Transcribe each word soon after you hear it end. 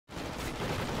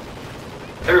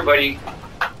Everybody,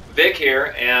 Vic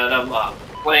here, and I'm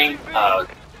playing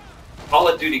Call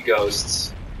of Duty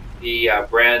Ghosts, the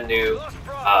brand new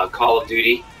Call of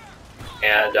Duty.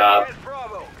 And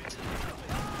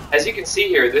as you can see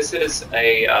here, this is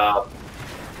a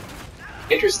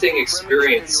interesting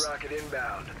experience.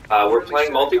 We're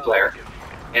playing multiplayer,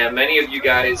 and many of you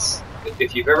guys,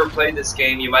 if you've ever played this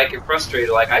game, you might get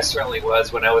frustrated, like I certainly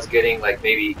was when I was getting like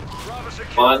maybe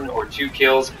 1 or 2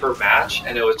 kills per match,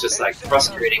 and it was just like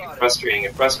frustrating and frustrating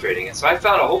and frustrating. And so I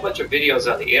found a whole bunch of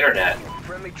videos on the internet,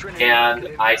 and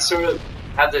I sort of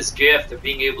had this gift of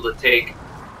being able to take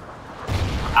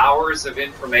hours of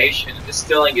information and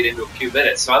distilling it into a few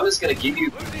minutes. So I'm just going to give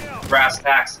you brass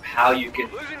tacks of how you can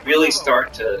really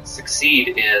start to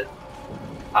succeed in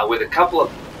with a couple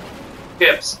of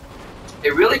tips.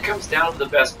 It really comes down to the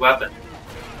best weapon.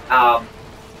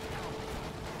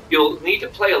 You'll need to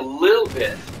play a little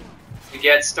bit to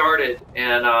get started,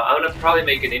 and I'm going to probably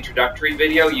make an introductory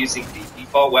video using the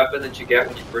default weapon that you get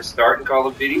when you first start in Call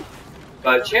of Duty.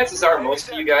 But chances are most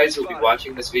of you guys will be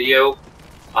watching this video.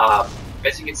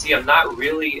 As you can see, I'm not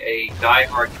really a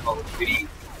die-hard Call of Duty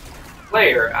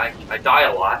player. I die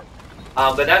a lot.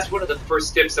 But that's one of the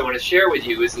first tips I want to share with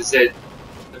you is that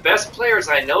the best players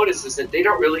I notice is that they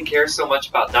don't really care so much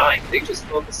about dying. They just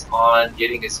focus on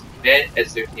getting as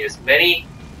many,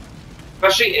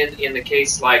 especially in the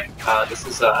case like this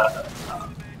is a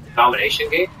domination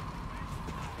game.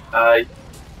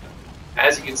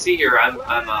 As you can see here, I'm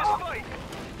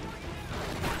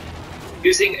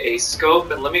using a scope,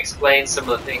 and let me explain some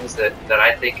of the things that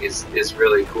I think is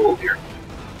really cool here.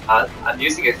 I'm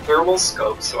using a thermal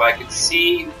scope so I can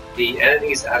see the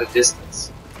enemies at a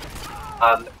distance.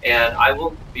 And I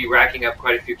will be racking up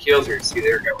quite a few kills here. See,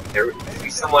 there we go. There we see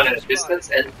someone at a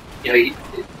distance, and you know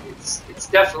it's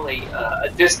definitely a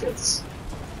distance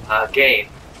game.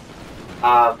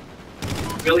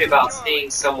 Really about seeing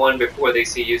someone before they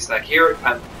see you. So like here,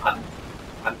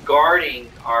 I'm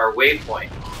guarding our waypoint,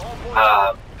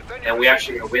 and we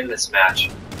actually going to win this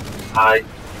match.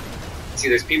 See,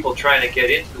 there's people trying to get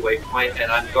into the waypoint,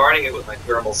 and I'm guarding it with my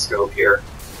thermal scope here.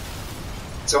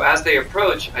 So as they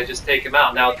approach, I just take them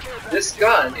out. Now, this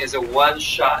gun is a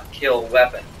one-shot kill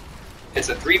weapon. It's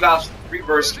a three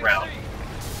burst round.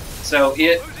 So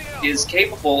it is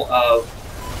capable of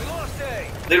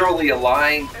literally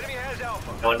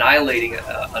annihilating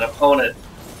an opponent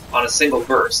on a single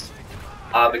burst.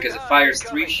 Because it fires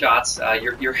 3 shots.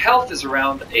 Your health is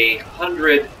around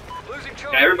 100.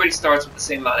 Now, everybody starts with the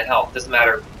same amount of health. Doesn't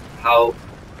matter how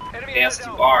advanced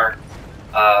you are.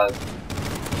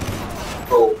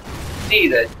 We'll see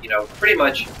that pretty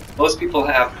much most people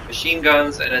have machine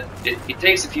guns, and it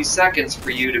takes a few seconds for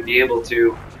you to be able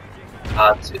to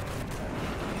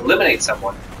eliminate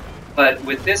someone. But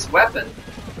with this weapon,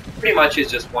 pretty much is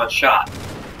just one shot.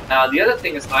 Now, the other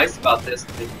thing that's nice about this,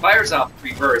 it fires off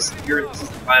 3 bursts. Here, this is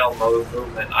the final mode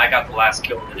movement. I got the last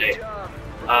kill of the day.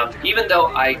 Even though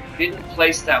I didn't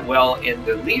place that well in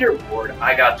the leaderboard,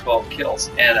 I got 12 kills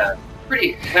and a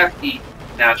pretty hefty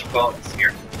match bonus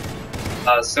here.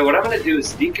 So what I'm going to do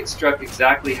is deconstruct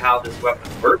exactly how this weapon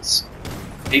works.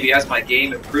 Maybe as my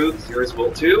game improves, yours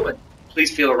will too. And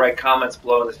please feel to write comments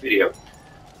below in this video.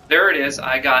 There it is.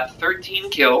 I got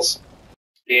 13 kills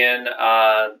in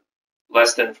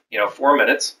less than 4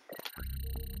 minutes.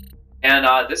 And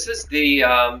this is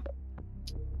the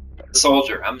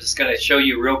soldier. I'm just going to show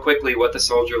you real quickly what the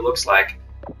soldier looks like.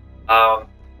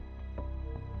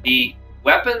 The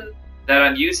weapon that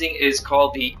I'm using is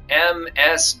called the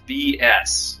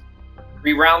MSBS.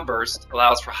 3-round burst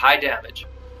allows for high damage.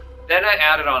 Then I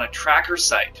added on a tracker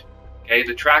sight. Okay,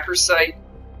 the tracker sight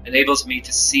enables me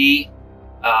to see.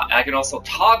 I can also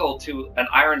toggle to an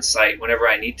iron sight whenever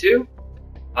I need to.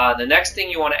 The next thing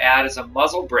you want to add is a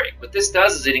muzzle brake. What this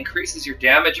does is it increases your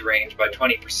damage range by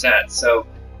 20%. So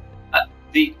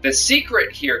the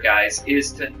secret here, guys,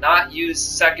 is to not use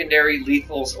secondary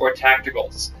lethals or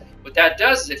tacticals. What that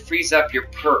does is it frees up your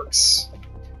perks.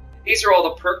 These are all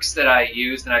the perks that I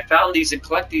used, and I found these and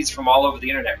collect these from all over the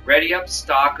internet. Ready Up,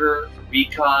 Stalker,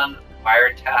 Recon,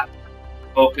 Wiretap,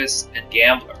 Focus, and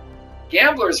Gambler.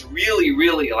 Gambler is really,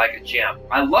 really like a gem.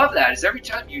 I love that, is every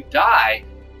time you die,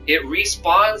 it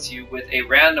respawns you with a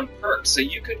random perk. So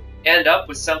you could end up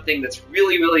with something that's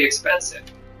really, really expensive,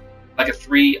 like a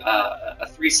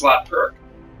 3-slot perk.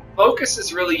 Focus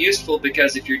is really useful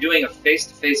because if you're doing a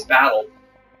face-to-face battle,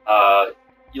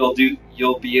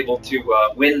 you'll be able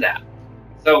to win that.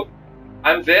 So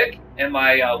I'm Vic, and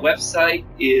my website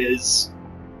is